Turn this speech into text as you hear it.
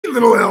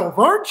little elf,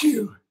 aren't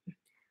you?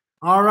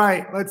 All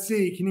right, let's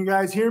see. Can you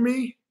guys hear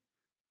me?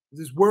 Is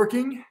this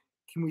working?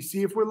 Can we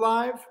see if we're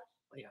live?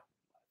 Yeah.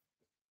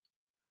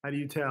 How do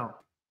you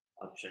tell?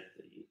 I'll check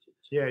the YouTube.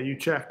 Yeah, you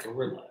check. But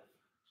we're live.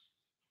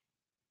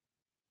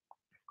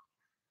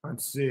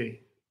 Let's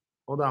see.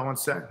 Hold on one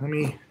sec. Let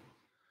me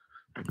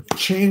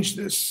change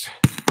this.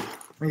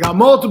 I got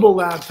multiple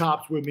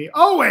laptops with me.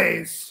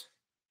 Always.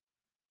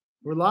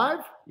 We're live?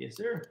 Yes,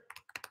 sir.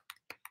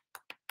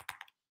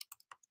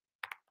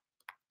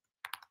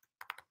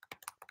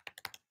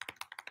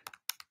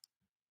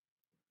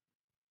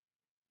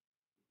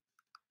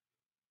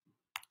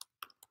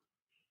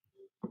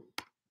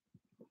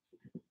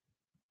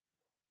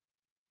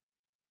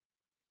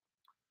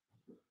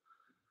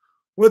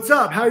 What's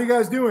up? How you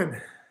guys doing?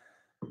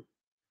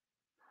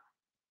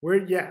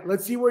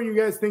 Let's see where you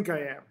guys think I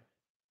am.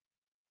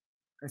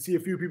 I see a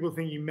few people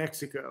thinking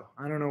Mexico.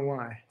 I don't know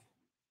why.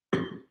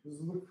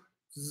 Does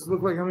this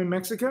look like I'm in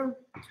Mexico?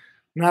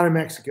 Not in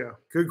Mexico.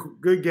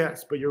 Good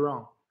guess, but you're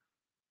wrong.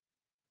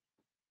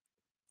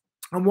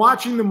 I'm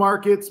watching the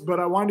markets, but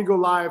I wanted to go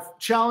live.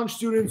 Challenge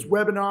students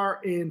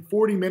webinar in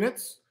 40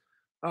 minutes.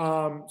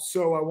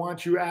 So I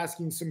want you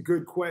asking some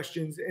good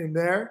questions in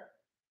there.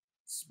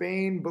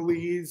 Spain,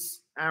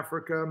 Belize,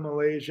 Africa,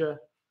 Malaysia.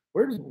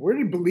 Where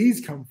did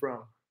Belize come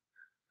from?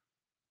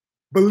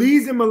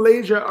 Belize and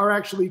Malaysia are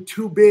actually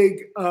two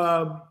big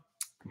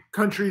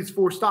countries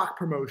for stock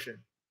promotion,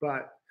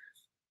 but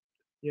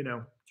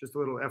just a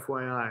little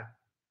FYI.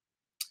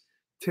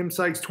 Tim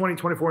Sykes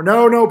 2024.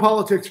 No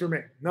politics for me.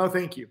 No,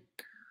 thank you.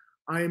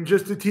 I am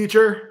just a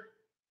teacher.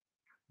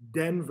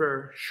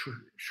 Denver,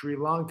 Sri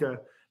Lanka.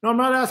 No, I'm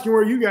not asking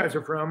where you guys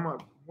are from.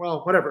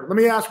 Well, whatever. Let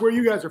me ask where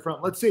you guys are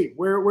from. Let's see.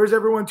 Where's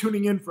everyone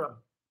tuning in from?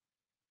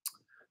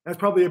 That's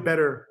probably a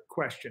better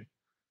question.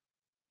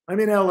 I'm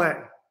in LA.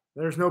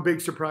 There's no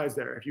big surprise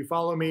there. If you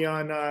follow me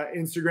on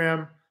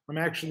Instagram, I'm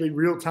actually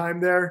real time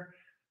there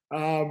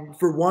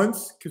for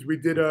once because we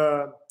did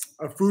a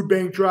food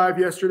bank drive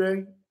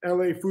yesterday.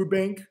 LA Food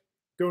Bank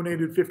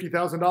donated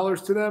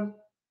 $50,000 to them.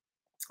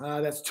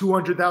 That's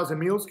 200,000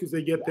 meals because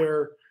they get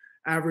their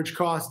average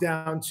cost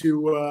down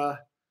to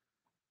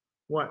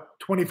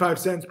 25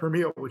 cents per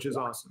meal, which is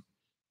awesome.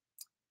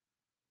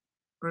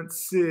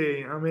 Let's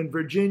see. I'm in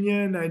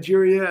Virginia,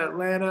 Nigeria,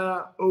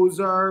 Atlanta,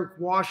 Ozark,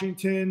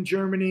 Washington,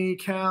 Germany,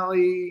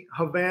 Cali,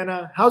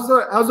 Havana. How's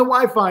the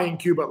Wi-Fi in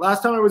Cuba?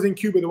 Last time I was in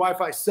Cuba, the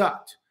Wi-Fi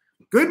sucked.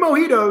 Good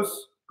mojitos,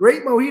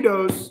 great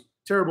mojitos,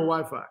 terrible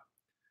Wi-Fi.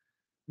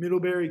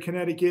 Middlebury,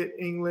 Connecticut,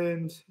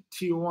 England,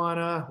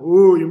 Tijuana.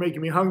 Ooh, you're making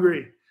me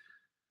hungry.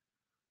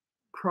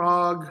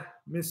 Prague,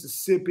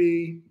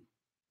 Mississippi,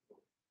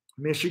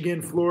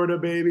 Michigan, Florida,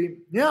 baby.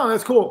 Yeah,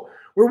 that's cool.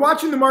 We're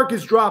watching the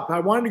markets drop. I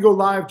wanted to go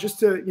live just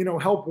to,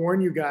 help warn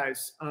you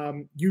guys.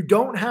 You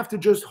don't have to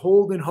just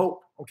hold and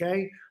hope,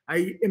 okay?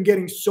 I am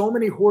getting so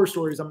many horror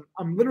stories.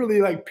 I'm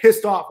literally like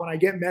pissed off when I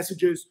get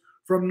messages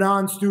from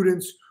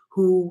non-students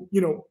who,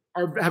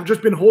 have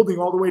just been holding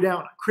all the way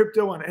down on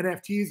crypto, on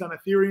NFTs, on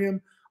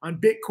Ethereum,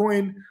 on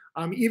Bitcoin,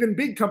 even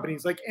big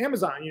companies like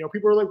Amazon.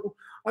 People are like, well,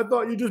 I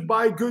thought you just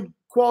buy good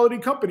quality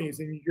companies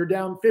and you're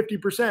down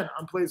 50%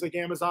 on plays like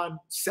Amazon,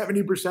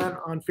 70%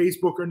 on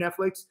Facebook or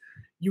Netflix.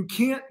 You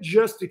can't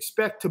just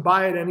expect to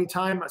buy at any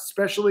time,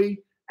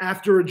 especially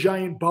after a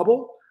giant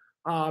bubble.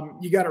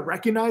 You got to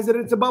recognize that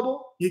it's a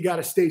bubble. You got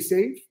to stay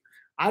safe.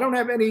 I don't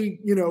have any,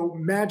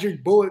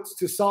 magic bullets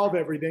to solve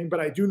everything, but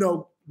I do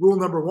know rule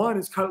number one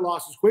is cut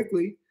losses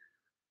quickly.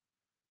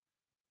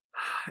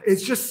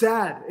 It's just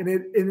sad.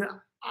 And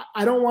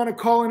I don't want to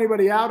call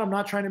anybody out. I'm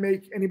not trying to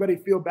make anybody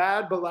feel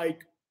bad, but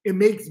it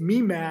makes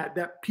me mad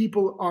that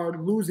people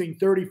are losing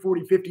 30,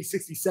 40, 50,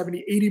 60,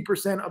 70,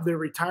 80% of their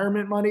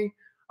retirement money,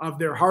 of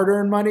their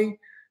hard-earned money.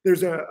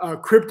 There's a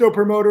crypto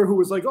promoter who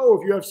was like, oh,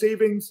 if you have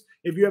savings,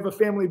 if you have a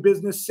family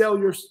business, sell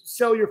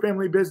your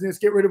family business,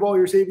 get rid of all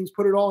your savings,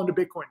 put it all into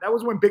Bitcoin. That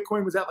was when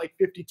Bitcoin was at like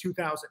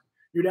 52,000.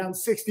 You're down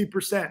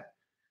 60%.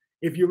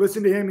 If you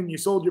listen to him and you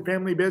sold your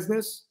family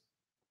business,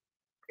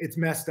 it's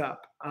messed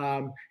up.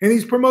 And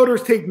these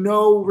promoters take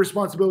no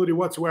responsibility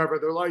whatsoever.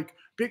 They're like,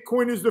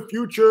 Bitcoin is the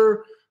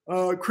future.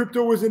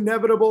 Crypto is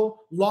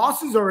inevitable.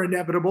 Losses are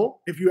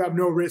inevitable if you have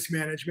no risk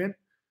management.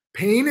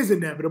 Pain is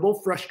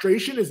inevitable.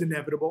 Frustration is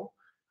inevitable.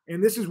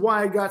 And this is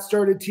why I got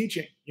started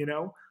teaching.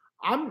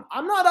 I'm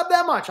not up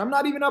that much. I'm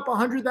not even up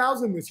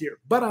 100,000 this year,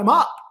 but I'm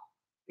up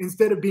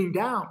instead of being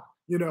down,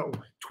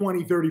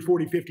 20, 30,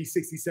 40, 50,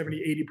 60,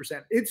 70,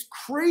 80%. It's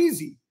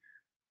crazy.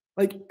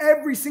 Like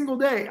every single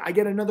day I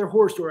get another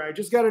horror story. I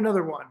just got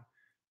another one.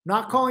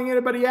 Not calling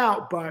anybody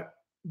out, but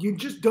you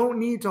just don't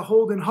need to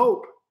hold and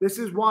hope. This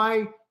is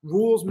why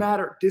rules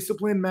matter.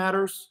 Discipline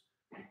matters.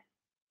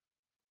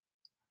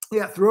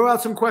 Yeah, throw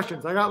out some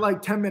questions. I got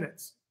like 10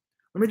 minutes.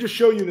 Let me just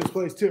show you this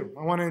place too.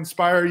 I want to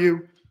inspire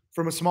you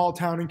from a small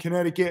town in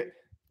Connecticut.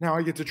 Now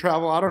I get to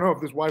travel. I don't know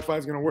if this Wi-Fi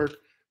is going to work,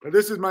 but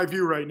this is my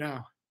view right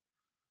now,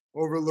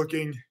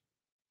 overlooking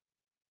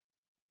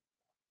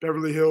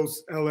Beverly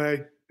Hills, LA.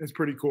 It's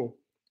pretty cool.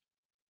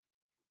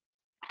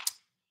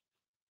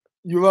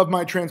 You love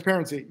my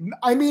transparency.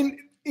 I mean,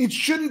 it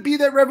shouldn't be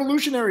that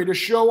revolutionary to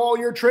show all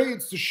your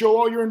trades, to show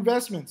all your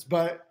investments.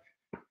 But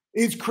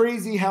it's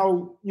crazy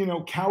how,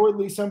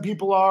 cowardly some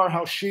people are,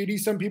 how shady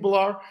some people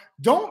are.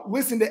 Don't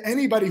listen to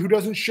anybody who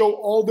doesn't show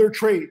all their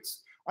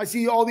trades. I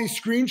see all these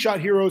screenshot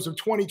heroes of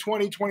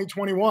 2020,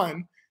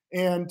 2021,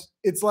 and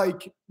it's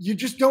like, you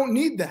just don't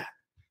need that.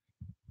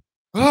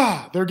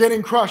 They're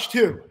getting crushed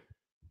too.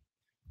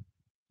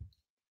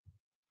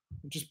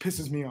 It just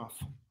pisses me off.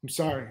 I'm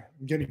sorry.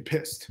 I'm getting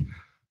pissed.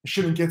 I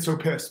shouldn't get so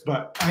pissed,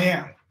 but I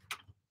am.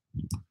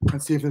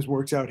 Let's see if this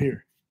works out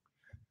here.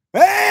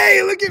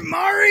 Hey, look at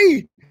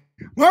Mari.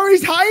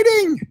 Mari's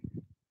hiding.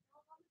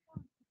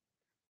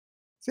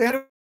 Say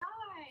hi.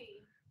 Hi.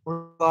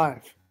 We're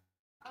live.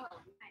 Oh, nice.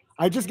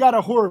 I just got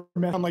a horror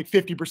man on like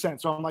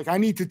 50%. So I'm like, I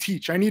need to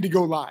teach. I need to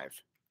go live.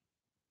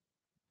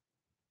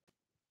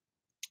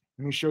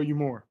 Let me show you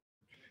more.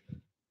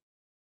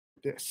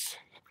 This.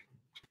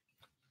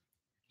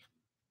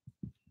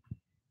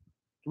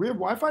 Do we have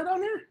Wi-Fi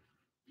down here?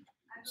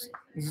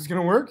 Is this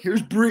going to work?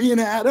 Here's Bree and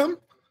Adam.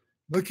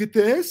 Look at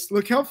this.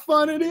 Look how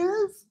fun it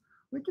is.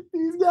 Look at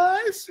these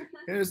guys.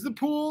 Here's the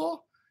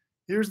pool.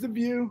 Here's the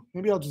view.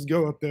 Maybe I'll just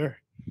go up there.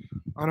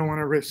 I don't want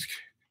to risk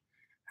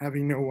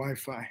having no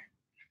Wi-Fi.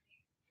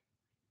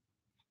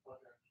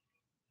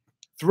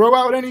 Throw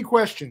out any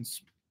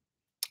questions.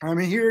 I'm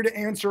here to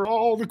answer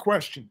all the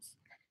questions.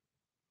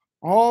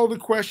 All the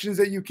questions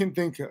that you can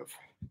think of.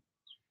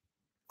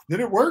 Did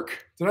it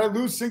work? Did I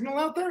lose signal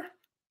out there?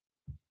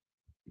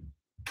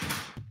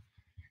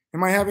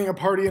 Am I having a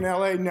party in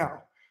LA? No.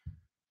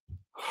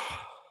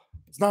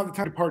 It's not the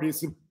time to party.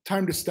 It's the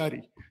time to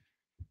study.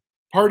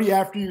 Party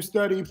after you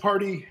study.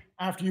 Party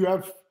after you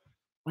have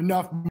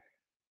enough.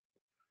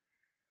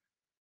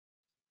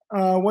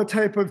 What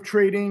type of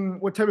trading,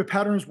 what type of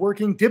pattern is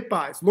working? Dip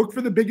buys. Look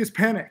for the biggest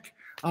panic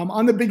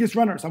on the biggest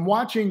runners. I'm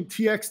watching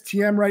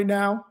TXTM right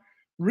now.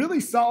 Really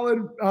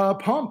solid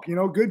pump.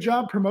 Good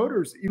job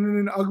promoters, even in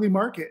an ugly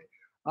market.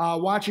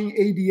 Watching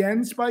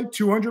ADN spike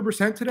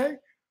 200% today.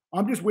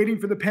 I'm just waiting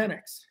for the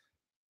panics.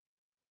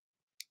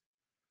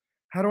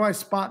 How do I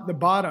spot the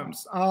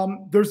bottoms?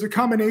 There's a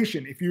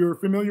combination. If you're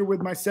familiar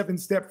with my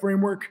 7-step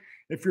framework,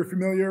 if you're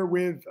familiar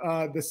with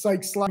the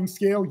Sykes sliding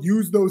scale,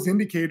 use those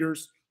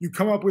indicators. You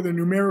come up with a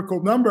numerical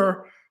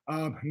number,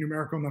 a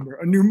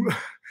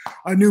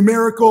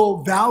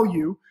numerical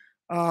value,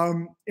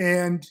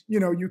 and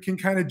you can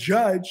kind of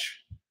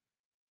judge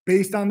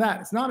based on that.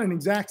 It's not an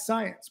exact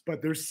science,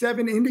 but there's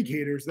 7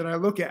 indicators that I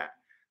look at.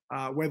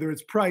 Whether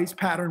it's price,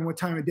 pattern, what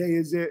time of day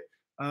is it,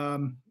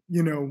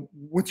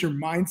 what's your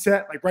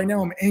mindset? Like right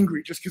now I'm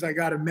angry just because I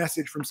got a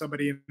message from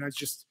somebody and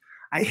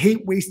I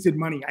hate wasted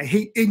money. I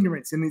hate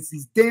ignorance. And it's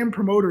these damn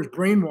promoters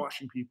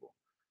brainwashing people.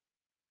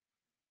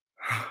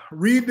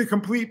 Read the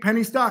complete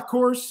penny stock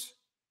course.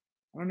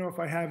 I don't know if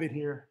I have it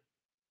here.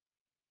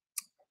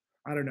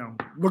 I don't know.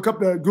 Look up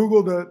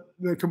Google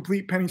the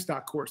complete penny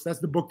stock course. That's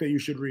the book that you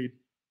should read.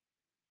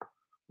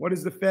 What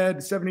is the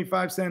Fed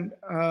 75 cent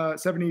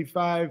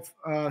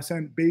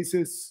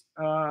basis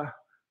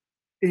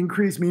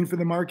increase mean for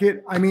the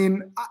market? I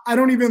mean, I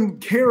don't even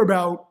care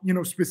about,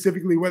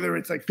 specifically whether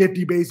it's like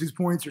 50 basis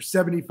points or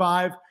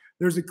 75.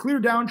 There's a clear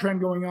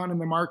downtrend going on in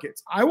the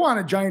markets. I want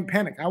a giant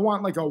panic. I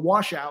want like a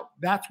washout.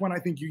 That's when I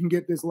think you can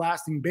get this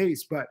lasting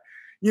base. But,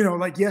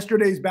 like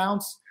yesterday's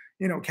bounce,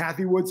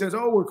 Kathy Wood says,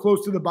 oh, we're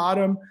close to the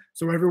bottom.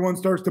 So everyone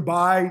starts to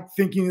buy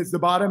thinking it's the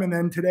bottom. And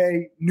then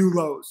today, new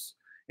lows.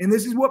 And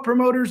this is what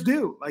promoters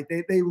do. Like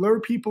they lure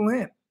people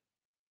in.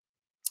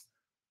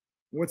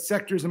 What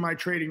sectors am I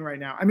trading right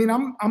now? I mean,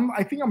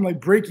 I think I'm like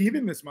break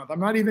even this month. I'm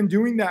not even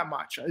doing that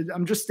much.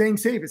 I'm just staying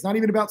safe. It's not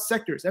even about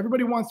sectors.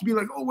 Everybody wants to be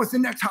like, oh, what's the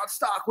next hot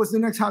stock? What's the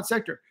next hot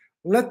sector?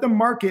 Let the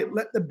market,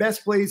 let the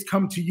best plays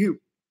come to you.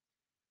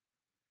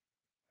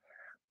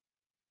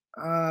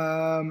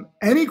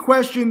 Any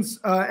questions,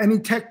 any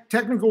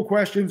technical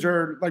questions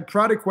or like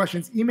product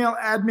questions, email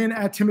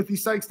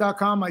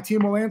admin@timothysykes.com. My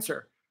team will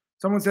answer.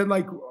 Someone said,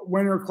 like,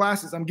 when are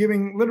classes? I'm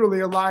giving literally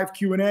a live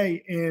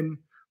Q&A in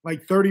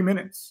like 30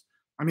 minutes.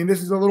 I mean,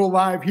 this is a little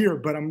live here,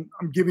 but I'm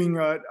giving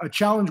a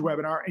challenge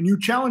webinar. And you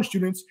challenge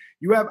students,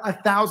 you have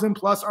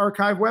 1,000+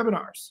 archive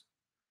webinars.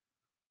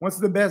 What's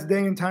the best day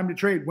and time to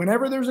trade?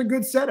 Whenever there's a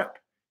good setup.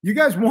 You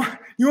guys want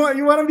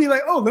to be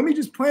like, oh, let me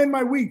just plan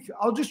my week.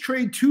 I'll just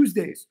trade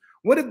Tuesdays.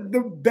 What if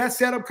the best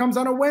setup comes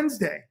on a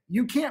Wednesday?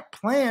 You can't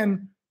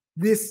plan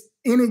this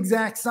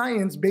inexact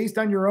science based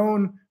on your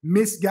own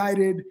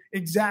misguided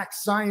exact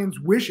science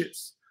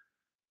wishes.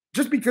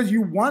 Just because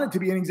you want it to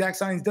be an exact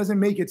science doesn't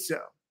make it so.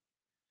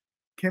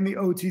 Can the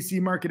OTC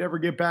market ever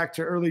get back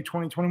to early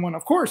 2021?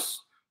 Of course.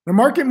 The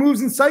market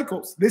moves in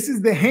cycles. This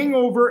is the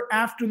hangover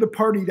after the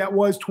party that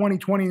was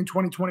 2020 and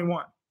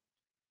 2021.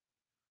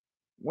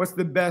 What's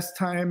the best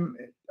time?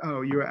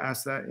 Oh, you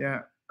asked that.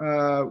 Yeah.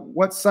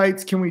 What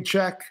sites can we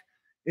check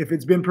if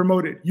it's been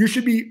promoted? You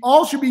should be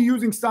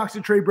using stocks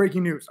to trade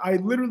breaking news. I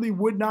literally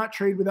would not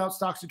trade without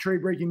stocks to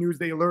trade breaking news.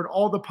 They alert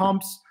all the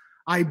pumps.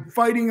 I'm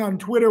fighting on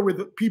Twitter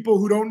with people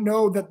who don't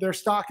know that their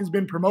stock has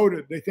been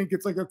promoted. They think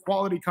it's like a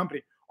quality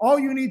company. All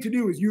you need to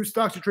do is use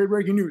Stocks to Trade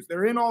Breaking News.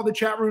 They're in all the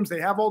chat rooms.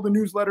 They have all the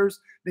newsletters.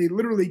 They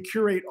literally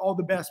curate all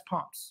the best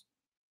pumps.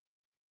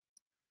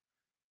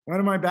 When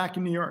am I back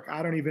in New York?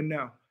 I don't even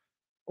know.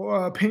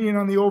 Opinion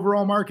on the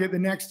overall market the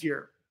next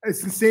year.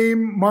 It's the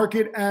same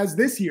market as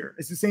this year.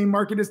 It's the same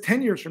market as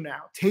 10 years from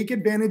now. Take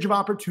advantage of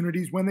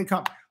opportunities when they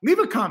come. Leave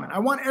a comment. I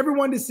want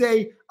everyone to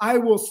say, I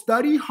will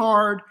study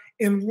hard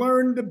and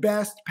learn the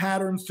best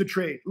patterns to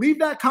trade. Leave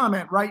that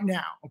comment right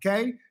now,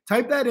 okay?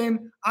 Type that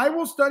in. I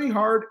will study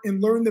hard and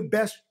learn the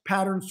best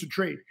patterns to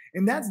trade.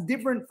 And that's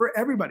different for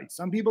everybody.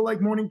 Some people like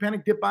morning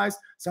panic dip buys.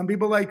 Some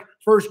people like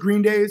first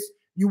green days.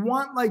 You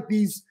want like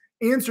these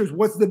answers.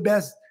 What's the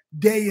best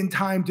day and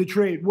time to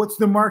trade? What's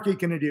the market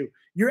going to do?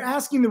 You're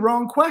asking the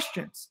wrong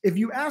questions. If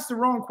you ask the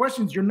wrong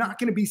questions, you're not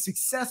going to be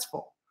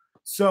successful.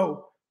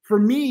 So for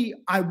me,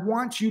 I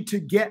want you to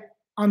get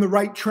on the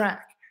right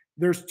track.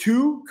 There's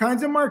two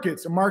kinds of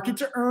markets, a market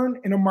to earn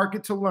and a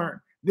market to learn.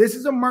 This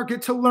is a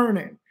market to learn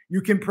in.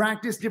 You can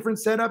practice different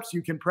setups.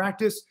 You can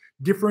practice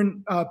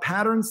different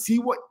patterns, see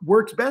what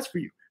works best for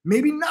you.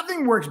 Maybe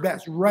nothing works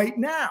best right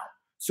now.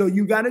 So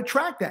you got to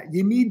track that.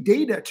 You need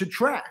data to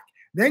track.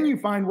 Then you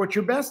find what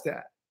you're best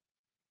at.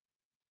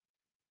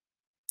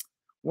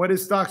 What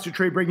is Stocks to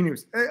Trade Breaking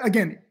News?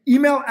 Again,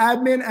 email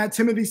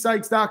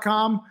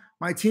admin@timothysykes.com.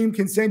 My team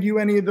can send you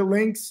any of the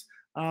links.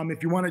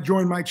 If you want to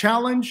join my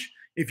challenge,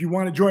 if you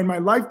want to join my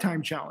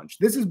lifetime challenge.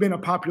 This has been a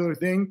popular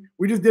thing.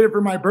 We just did it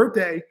for my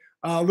birthday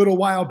a little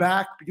while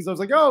back because I was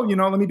like, oh,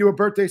 let me do a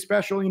birthday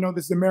special.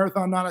 This is a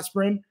marathon, not a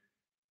sprint.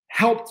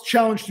 Helped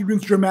challenge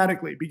students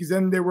dramatically because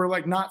then they were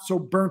like not so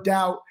burnt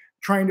out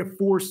trying to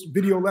force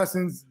video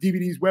lessons,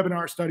 DVDs,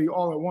 webinar study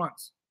all at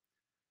once.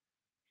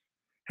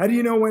 How do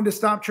you know when to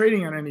stop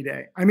trading on any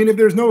day? I mean, if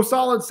there's no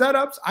solid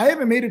setups, I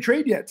haven't made a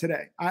trade yet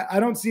today. I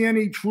don't see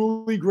any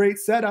truly great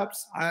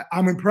setups.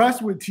 I'm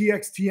impressed with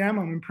TXTM.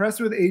 I'm impressed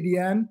with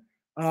ADN,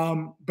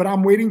 but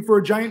I'm waiting for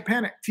a giant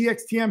panic.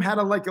 TXTM had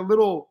a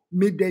little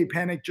midday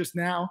panic just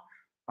now.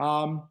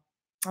 I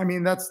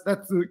mean,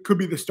 could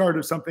be the start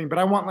of something, but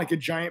I want like a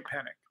giant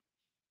panic.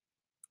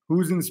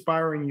 Who's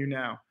inspiring you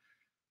now?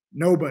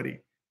 Nobody.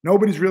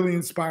 Nobody's really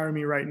inspiring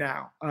me right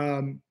now.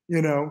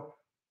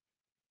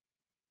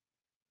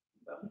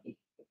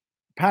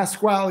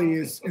 Pasquale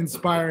is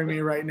inspiring me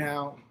right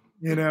now.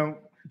 It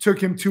took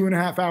him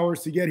 2.5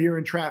 hours to get here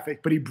in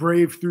traffic, but he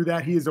braved through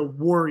that. He is a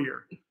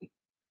warrior.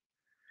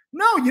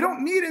 No, you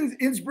don't need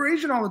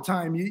inspiration all the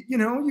time.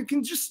 You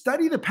can just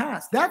study the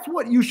past. That's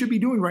what you should be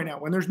doing right now.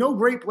 When there's no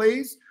great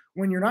plays,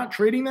 when you're not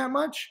trading that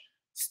much,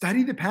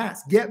 study the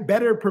past. Get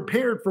better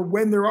prepared for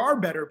when there are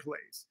better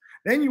plays.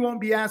 Then you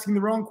won't be asking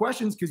the wrong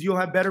questions because you'll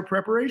have better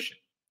preparation.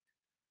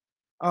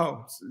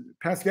 Oh,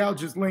 Pascal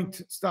just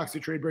linked Stocks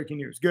to Trade Breaking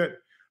News. Good.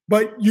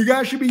 But you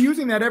guys should be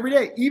using that every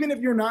day. Even if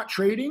you're not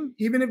trading,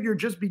 even if you're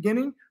just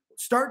beginning,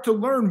 start to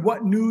learn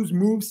what news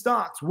moves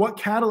stocks, what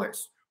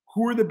catalysts,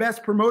 who are the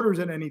best promoters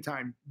at any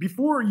time.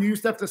 Before, you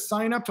used to have to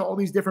sign up to all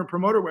these different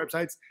promoter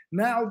websites.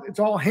 Now it's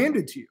all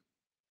handed to you.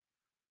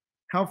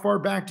 How far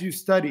back do you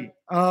study?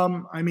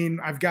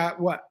 I've got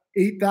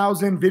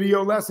 8,000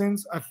 video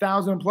lessons,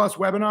 1,000 plus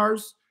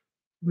webinars,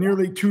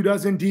 nearly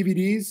 24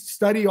 DVDs.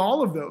 Study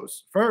all of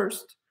those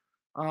first.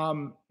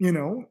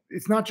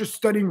 It's not just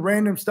studying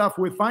random stuff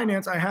with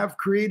finance. I have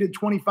created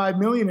 25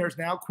 millionaires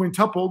now,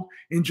 quintupled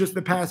in just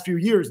the past few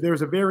years.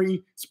 There's a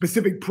very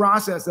specific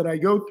process that I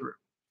go through.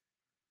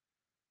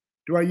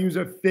 Do I use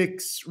a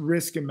fixed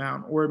risk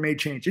amount or it may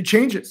change? It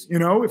changes.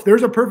 If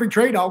there's a perfect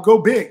trade, I'll go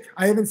big.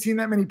 I haven't seen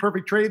that many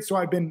perfect trades, so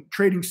I've been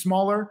trading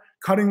smaller,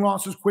 cutting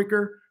losses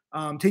quicker,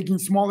 taking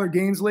smaller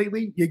gains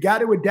lately. You got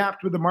to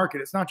adapt with the market.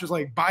 It's not just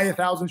like buy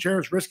 1,000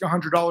 shares, risk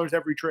 $100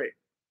 every trade.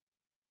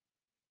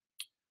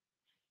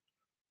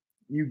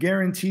 You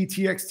guarantee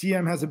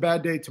TXTM has a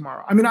bad day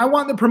tomorrow. I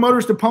want the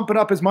promoters to pump it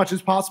up as much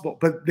as possible,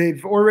 but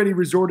they've already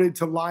resorted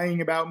to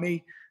lying about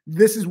me.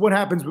 This is what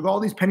happens with all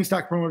these penny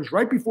stock promoters.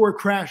 Right before a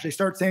crash, they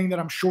start saying that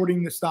I'm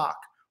shorting the stock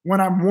when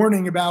I'm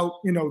warning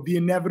about, the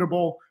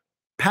inevitable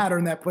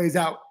pattern that plays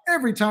out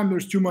every time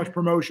there's too much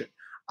promotion.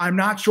 I'm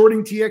not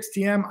shorting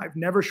TXTM. I've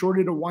never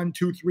shorted a 1,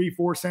 2, 3,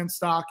 4 cent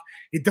stock.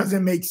 It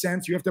doesn't make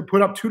sense. You have to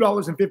put up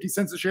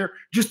 $2.50 a share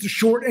just to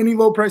short any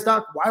low price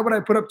stock. Why would I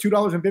put up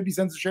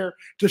 $2.50 a share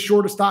to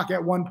short a stock at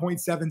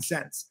 1.7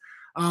 cents?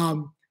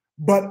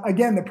 But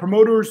again, the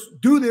promoters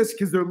do this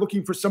because they're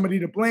looking for somebody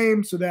to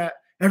blame so that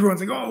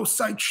everyone's like, oh,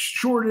 Sykes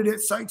shorted it.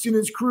 Sykes and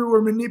his crew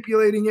are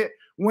manipulating it,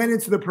 when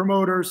it's the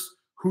promoters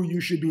who you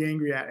should be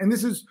angry at. And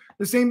this is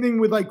the same thing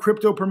with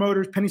crypto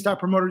promoters, penny stock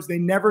promoters. They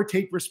never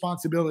take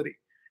responsibility.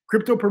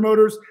 Crypto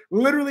promoters,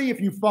 literally, if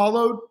you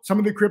followed some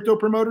of the crypto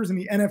promoters and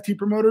the NFT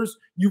promoters,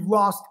 you've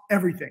lost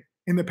everything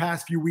in the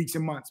past few weeks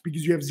and months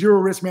because you have zero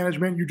risk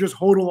management. You just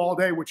hodl all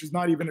day, which is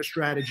not even a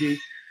strategy.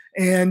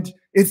 And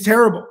it's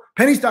terrible.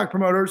 Penny stock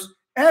promoters,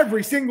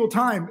 every single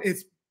time it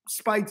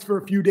spikes for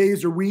a few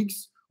days or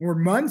weeks or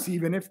months,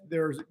 even if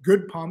there's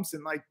good pumps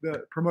and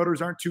the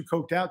promoters aren't too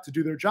coked out to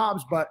do their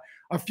jobs, but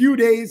a few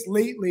days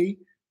lately.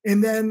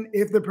 And then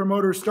if the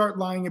promoters start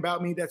lying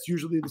about me, that's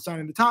usually the sign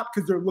at the top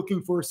because they're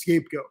looking for a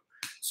scapegoat.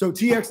 So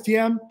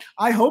TXTM,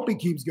 I hope it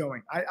keeps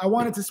going. I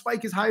want it to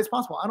spike as high as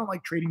possible. I don't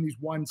like trading these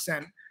 1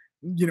 cent,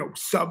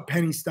 sub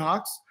penny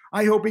stocks.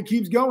 I hope it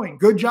keeps going.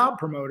 Good job,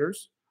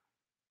 promoters.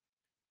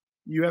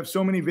 You have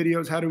so many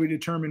videos. How do we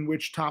determine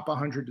which top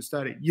 100 to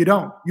study? You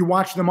don't. You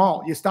watch them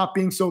all. You stop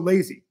being so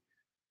lazy.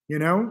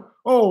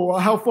 Oh, well,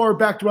 how far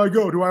back do I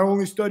go? Do I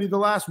only study the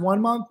last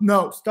 1 month?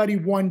 No, study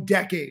 1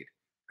 decade.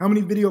 How many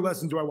video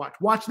lessons do I watch?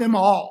 Watch them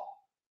all.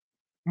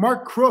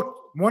 Mark Crook,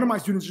 one of my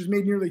students, just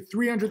made nearly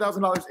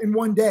 $300,000 in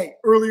 1 day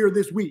earlier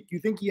this week. You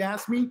think he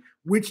asked me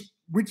which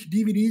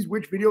DVDs,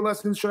 which video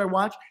lessons should I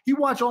watch? He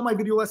watched all my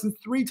video lessons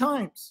 3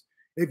 times.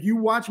 If you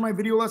watch my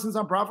video lessons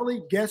on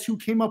Profitly, guess who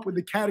came up with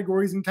the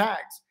categories and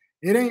tags?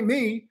 It ain't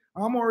me.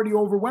 I'm already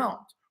overwhelmed.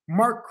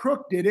 Mark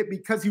Crook did it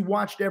because he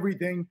watched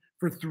everything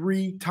for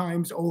 3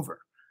 times over.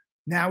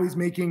 Now he's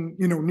making,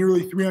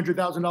 nearly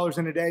 $300,000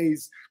 in a day.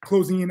 He's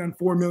closing in on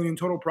 4 million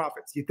total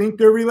profits. You think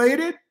they're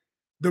related?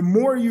 The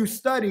more you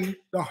study,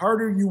 the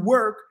harder you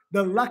work,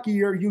 the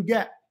luckier you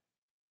get.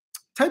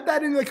 Type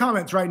that into the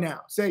comments right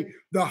now. Say,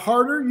 the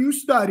harder you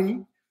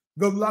study,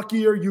 the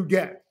luckier you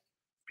get.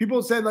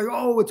 People said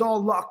oh, it's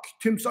all luck.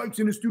 Tim Sykes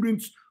and his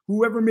students,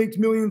 whoever makes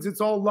millions,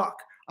 it's all luck.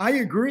 I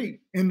agree.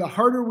 And the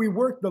harder we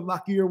work, the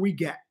luckier we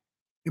get.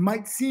 It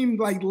might seem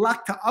like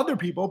luck to other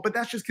people, but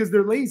that's just because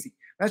they're lazy.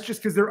 That's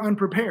just because they're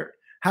unprepared.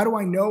 How do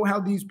I know how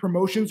these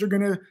promotions are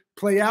going to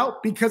play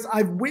out? Because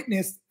I've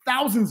witnessed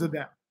thousands of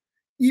them.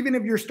 Even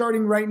if you're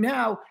starting right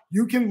now,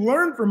 you can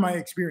learn from my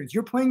experience.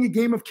 You're playing a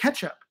game of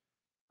catch up.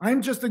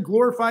 I'm just a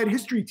glorified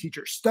history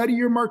teacher. Study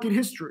your market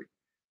history.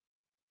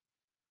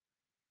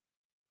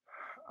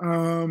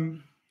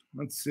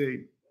 Let's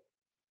see.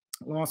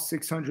 Lost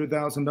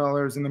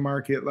 $600,000 in the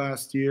market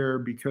last year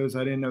because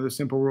I didn't know the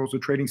simple rules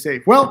of trading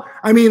safe. Well,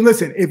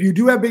 listen, if you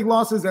do have big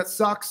losses, that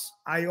sucks.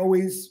 I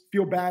always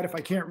feel bad if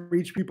I can't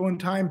reach people in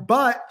time,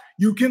 but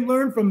you can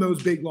learn from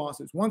those big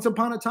losses. Once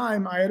upon a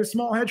time, I had a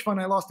small hedge fund.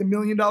 I lost $1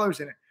 million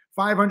in it,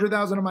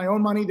 500,000 of my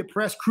own money. The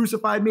press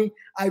crucified me.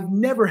 I've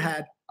never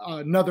had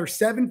another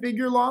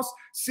 7-figure loss,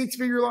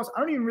 6-figure loss.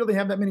 I don't even really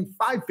have that many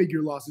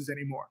 5-figure losses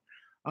anymore.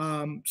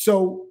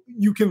 So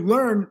you can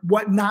learn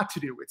what not to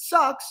do. It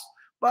sucks,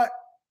 but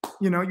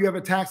you have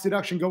a tax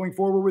deduction going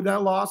forward with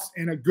that loss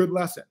and a good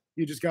lesson.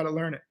 You just got to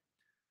learn it.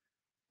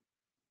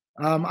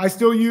 I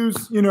still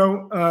use,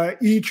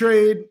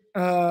 E-Trade,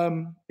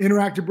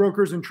 Interactive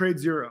Brokers, and Trade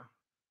Zero.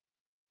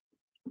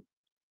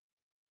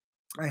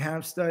 I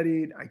have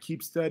studied. I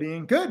keep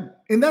studying. Good.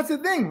 And that's the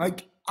thing.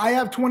 I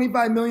have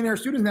 25 millionaire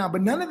students now,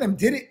 but none of them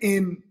did it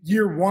in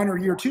year 1 or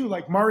year 2.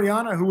 Like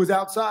Mariana, who was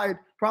outside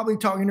probably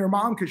talking to her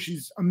mom because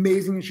she's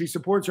amazing and she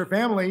supports her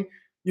family.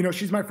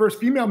 She's my first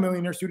female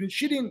millionaire student.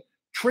 She didn't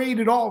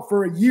trade at all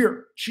for a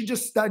year. She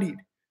just studied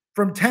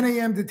from 10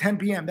 a.m. to 10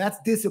 p.m.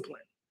 That's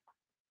discipline.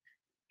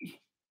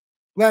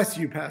 Bless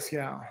you,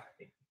 Pascal.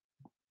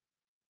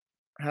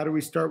 How do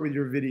we start with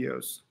your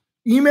videos?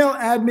 Email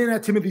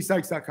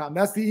admin@timothysykes.com.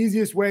 That's the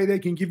easiest way. They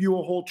can give you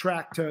a whole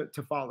track to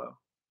follow.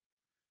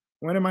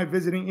 When am I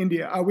visiting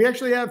India? We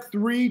actually have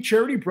 3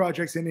 charity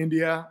projects in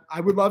India.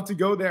 I would love to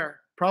go there.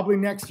 Probably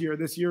next year.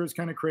 This year is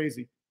kind of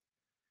crazy.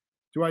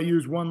 Do I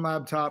use one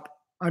laptop?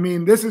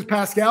 This is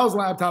Pascal's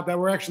laptop that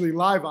we're actually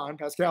live on.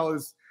 Pascal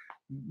is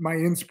my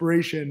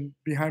inspiration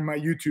behind my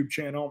YouTube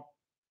channel.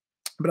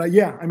 But I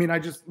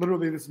just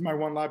literally, this is my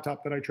one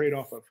laptop that I trade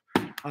off of.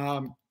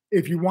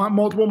 If you want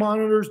multiple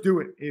monitors, do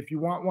it. If you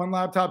want one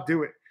laptop,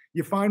 do it.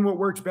 You find what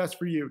works best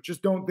for you.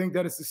 Just don't think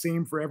that it's the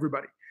same for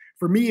everybody.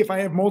 For me, if I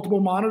have multiple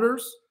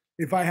monitors,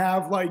 if I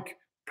have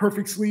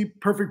perfect sleep,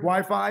 perfect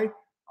Wi-Fi,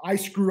 I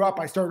screw up.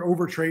 I start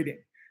over trading.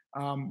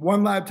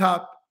 One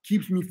laptop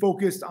keeps me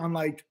focused on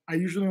I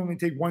usually only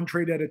take 1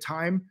 trade at a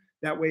time.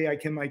 That way I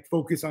can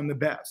focus on the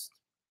best.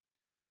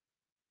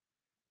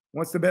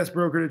 What's the best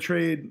broker to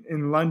trade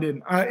in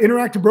London?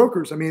 Interactive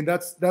Brokers.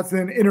 That's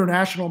an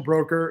international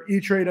broker.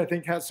 E-Trade, I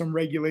think, has some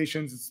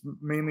regulations. It's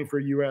mainly for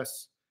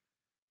US.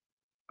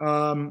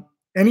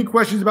 Any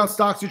questions about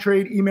stocks to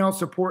trade? Email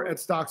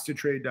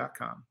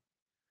support@stockstotrade.com.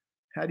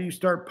 How do you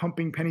start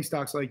pumping penny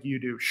stocks like you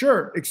do?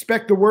 Sure.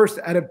 Expect the worst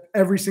out of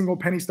every single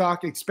penny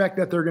stock. Expect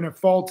that they're going to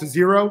fall to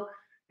 0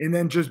 and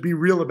then just be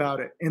real about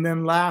it. And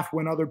then laugh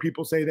when other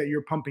people say that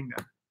you're pumping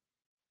them.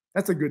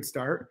 That's a good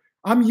start.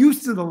 I'm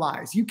used to the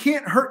lies. You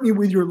can't hurt me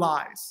with your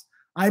lies.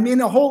 I'm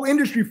in a whole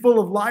industry full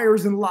of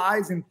liars and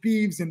lies and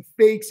thieves and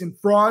fakes and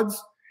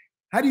frauds.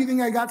 How do you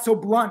think I got so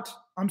blunt?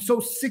 I'm so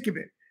sick of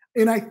it.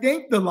 And I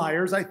thank the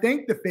liars. I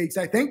thank the fakes.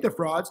 I thank the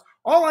frauds.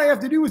 All I have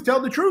to do is tell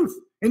the truth.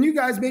 And you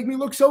guys make me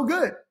look so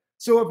good.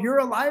 So if you're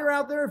a liar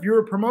out there, if you're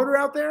a promoter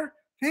out there,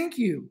 thank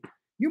you.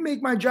 You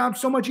make my job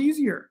so much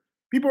easier.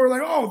 People are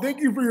like, oh,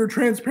 thank you for your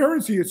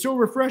transparency. It's so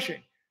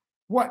refreshing.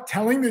 What,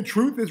 telling the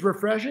truth is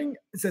refreshing?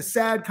 It's a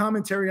sad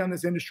commentary on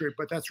this industry,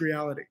 but that's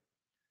reality.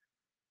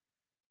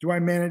 Do I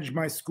manage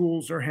my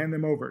schools or hand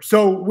them over?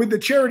 So with the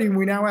charity,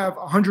 we now have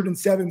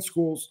 107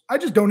 schools. I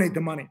just donate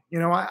the money.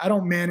 I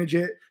don't manage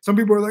it. Some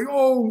people are like,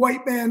 oh,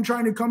 white man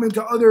trying to come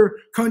into other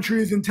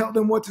countries and tell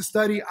them what to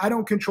study. I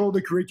don't control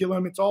the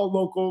curriculum. It's all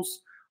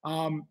locals.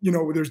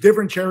 There's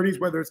different charities,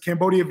 whether it's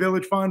Cambodia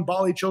Village Fund,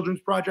 Bali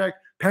Children's Project,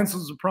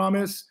 Pencils of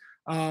Promise,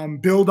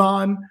 Build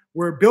On,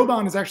 where Build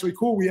On is actually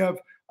cool. We have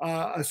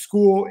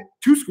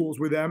two schools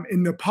with them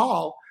in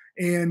Nepal.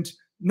 And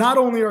not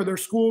only are there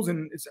schools,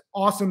 and it's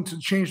awesome to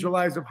change the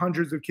lives of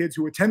hundreds of kids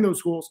who attend those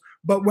schools,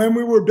 but when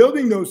we were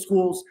building those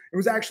schools, it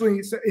was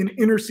actually an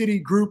inner city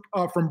group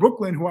from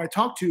Brooklyn who I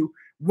talked to,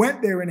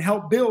 went there and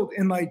helped build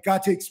and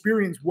got to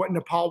experience what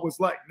Nepal was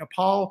like.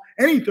 Nepal,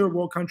 any third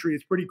world country,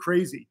 is pretty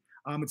crazy.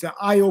 It's an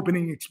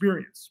eye-opening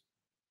experience.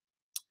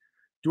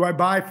 Do I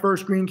buy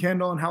first green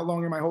candle and how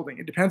long am I holding?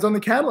 It depends on the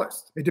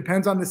catalyst. It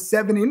depends on the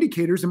 7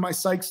 indicators in my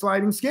Sykes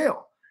sliding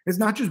scale. It's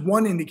not just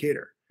one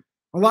indicator.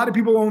 A lot of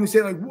people only say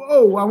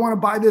whoa, I want to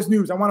buy this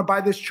news. I want to buy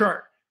this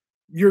chart.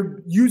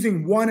 You're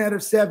using 1 out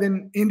of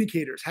 7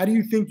 indicators. How do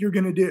you think you're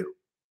going to do?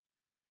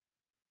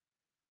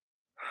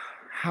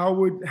 How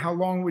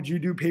long would you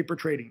do paper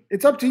trading?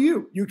 It's up to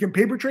you. You can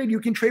paper trade. You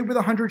can trade with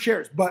 100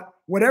 shares. But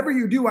whatever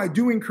you do, I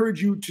do encourage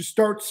you to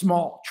start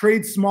small.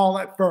 Trade small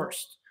at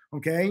first.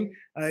 Okay?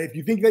 If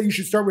you think that you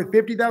should start with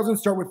 50,000,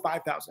 start with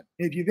 5,000.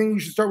 If you think you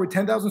should start with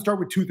 10,000, start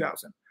with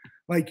 2,000.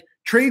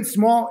 Trade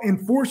small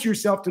and force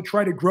yourself to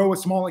try to grow a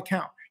small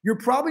account. You're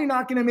probably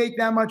not going to make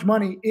that much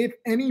money, if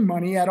any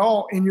money at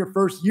all, in your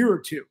first year or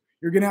two.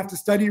 You're going to have to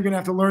study. You're going to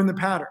have to learn the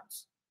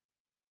patterns.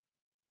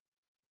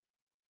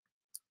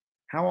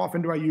 How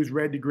often do I use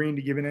red to green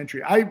to give an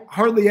entry? I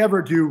hardly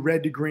ever do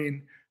red to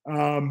green.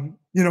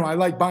 I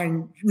like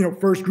buying,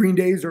 first green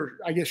days, or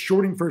I guess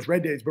shorting first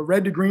red days, but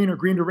red to green or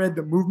green to red,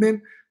 the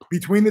movement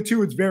between the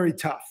two, it's very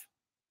tough.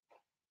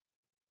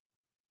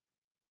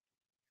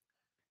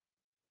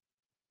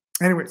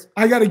 Anyways,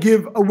 I got to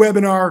give a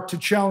webinar to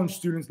challenge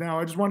students now.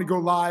 I just want to go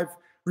live.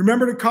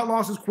 Remember to cut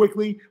losses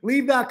quickly.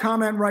 Leave that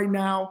comment right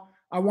now.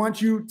 I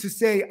want you to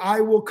say,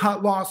 I will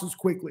cut losses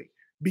quickly,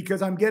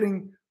 because I'm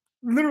getting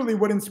literally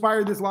what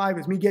inspired this live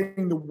is me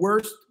getting the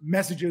worst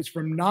messages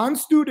from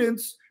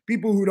non-students,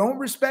 people who don't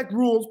respect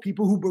rules,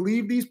 people who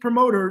believe these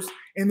promoters,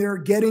 and they're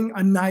getting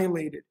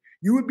annihilated.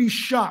 You would be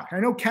shocked. I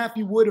know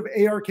Kathy Wood of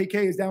ARKK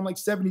is down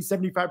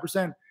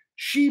 70-75%.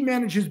 She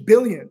manages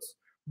billions,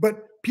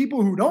 but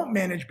people who don't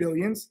manage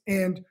billions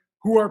and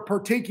who are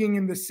partaking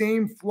in the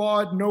same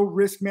flawed, no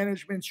risk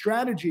management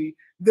strategy,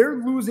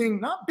 they're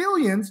losing not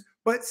billions,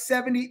 but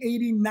 70,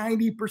 80,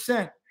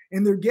 90%.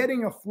 And they're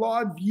getting a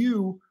flawed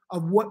view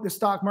of what the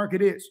stock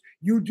market is.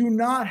 You do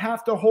not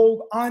have to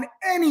hold on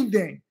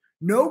anything.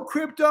 No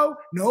crypto,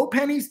 no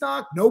penny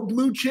stock, no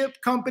blue chip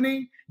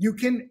company. You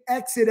can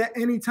exit at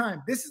any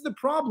time. This is the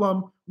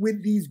problem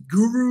with these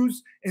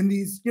gurus and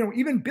these,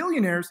 even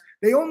billionaires.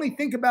 They only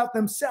think about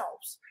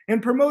themselves,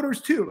 and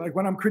promoters too.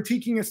 When I'm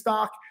critiquing a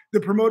stock, the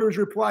promoters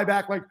reply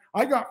back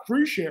I got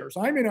free shares.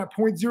 I'm in at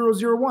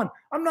 0.001.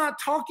 I'm not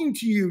talking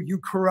to you, you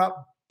corrupt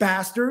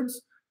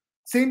bastards.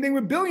 Same thing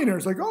with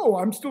billionaires. Oh,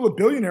 I'm still a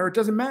billionaire. It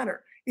doesn't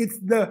matter. It's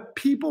the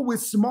people with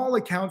small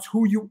accounts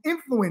who you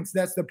influence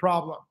that's the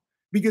problem.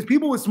 Because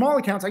people with small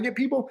accounts, I get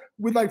people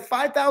with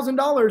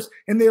 $5,000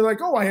 and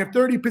they're oh, I have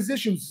 30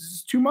 positions. Is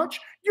this too much?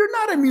 You're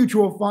not a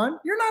mutual fund.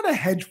 You're not a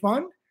hedge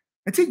fund.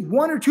 I take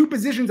 1 or 2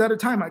 positions at a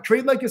time. I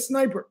trade like a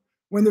sniper.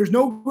 When there's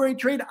no great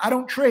trade, I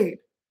don't trade.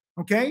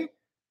 Okay?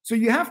 So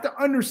you have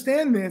to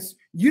understand this.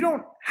 You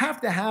don't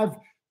have to have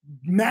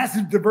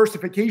massive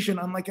diversification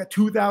on a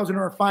 $2,000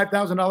 or a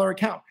 $5,000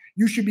 account.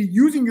 You should be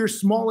using your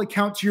small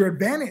account to your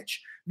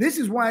advantage. This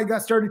is why I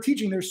got started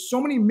teaching. There's so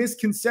many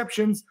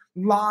misconceptions,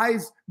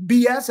 lies,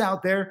 BS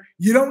out there.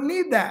 You don't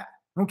need that,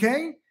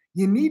 okay?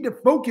 You need to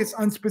focus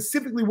on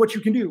specifically what you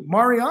can do.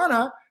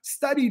 Mariana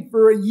studied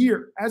for a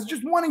year, as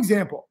just one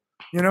example.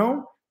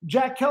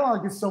 Jack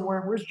Kellogg is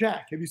somewhere. Where's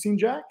Jack? Have you seen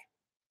Jack?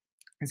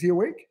 Is he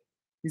awake?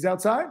 He's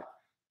outside?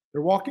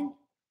 They're walking?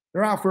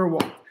 They're out for a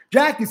walk.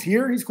 Jack is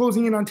here. He's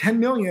closing in on 10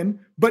 million,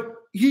 but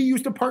he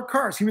used to park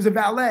cars. He was a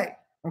valet,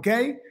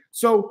 okay?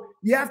 So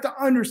you have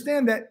to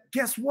understand that,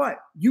 guess what?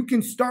 You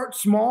can start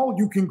small,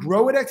 you can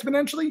grow it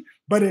exponentially,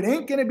 but it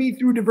ain't going to be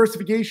through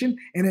diversification,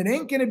 and it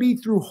ain't going to be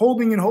through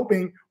holding and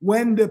hoping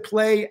when the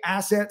play,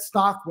 asset,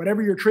 stock,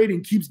 whatever you're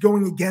trading keeps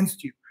going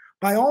against you.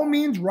 By all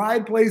means,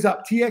 ride plays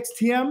up.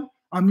 TXTM,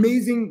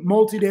 amazing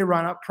multi-day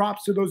run up.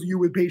 Props to those of you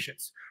with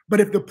patience. But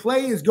if the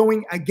play is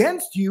going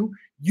against you,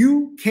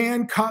 you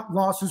can cut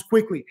losses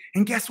quickly.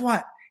 And guess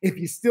what? If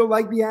you still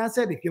like the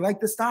asset, if you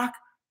like the stock,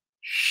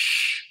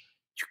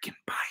 you can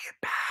buy it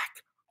back.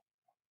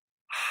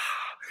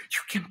 You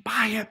can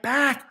buy it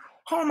back.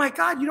 Oh my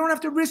God, you don't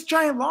have to risk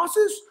giant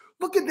losses?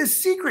 Look at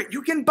this secret.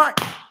 You can buy.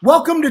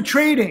 Welcome to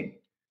trading.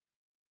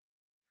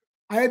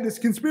 I had this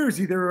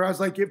conspiracy theory where I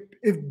was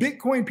if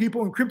Bitcoin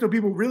people and crypto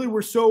people really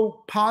were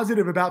so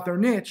positive about their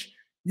niche,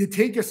 you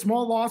take a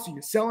small loss,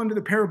 you sell into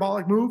the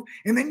parabolic move,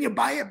 and then you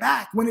buy it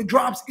back when it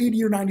drops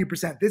 80 or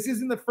 90%. This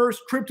isn't the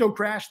first crypto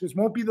crash. This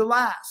won't be the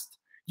last.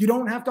 You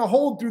don't have to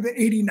hold through the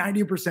 80,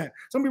 90%.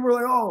 Some people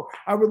are oh,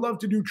 I would love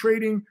to do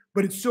trading,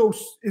 but it's so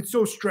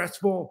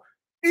stressful.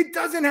 It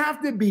doesn't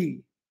have to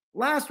be.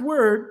 Last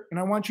word, and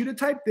I want you to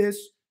type this,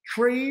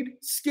 Trade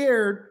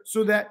scared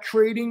so that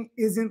trading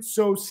isn't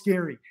so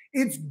scary.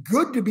 It's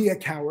good to be a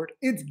coward.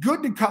 It's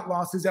good to cut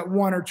losses at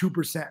 1 or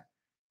 2%.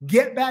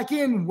 Get back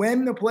in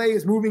when the play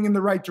is moving in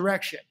the right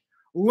direction.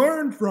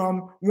 Learn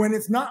from when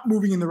it's not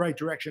moving in the right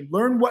direction.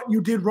 Learn what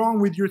you did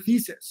wrong with your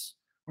thesis.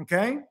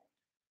 Okay?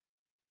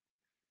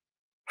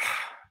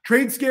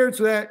 Trade scared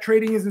so that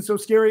trading isn't so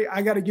scary.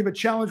 I got to give a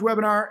challenge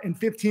webinar in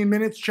 15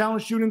 minutes.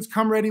 Challenge students,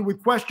 come ready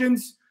with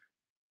questions.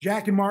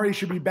 Jack and Mari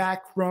should be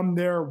back from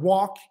their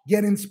walk.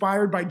 Get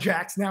inspired by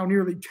Jack's now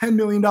nearly $10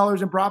 million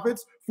in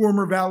profits,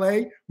 former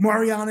valet.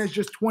 Mariana is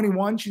just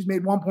 21. She's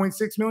made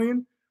 $1.6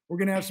 million. We're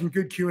going to have some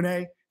good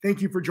Q&A.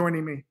 Thank you for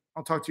joining me.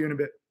 I'll talk to you in a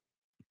bit.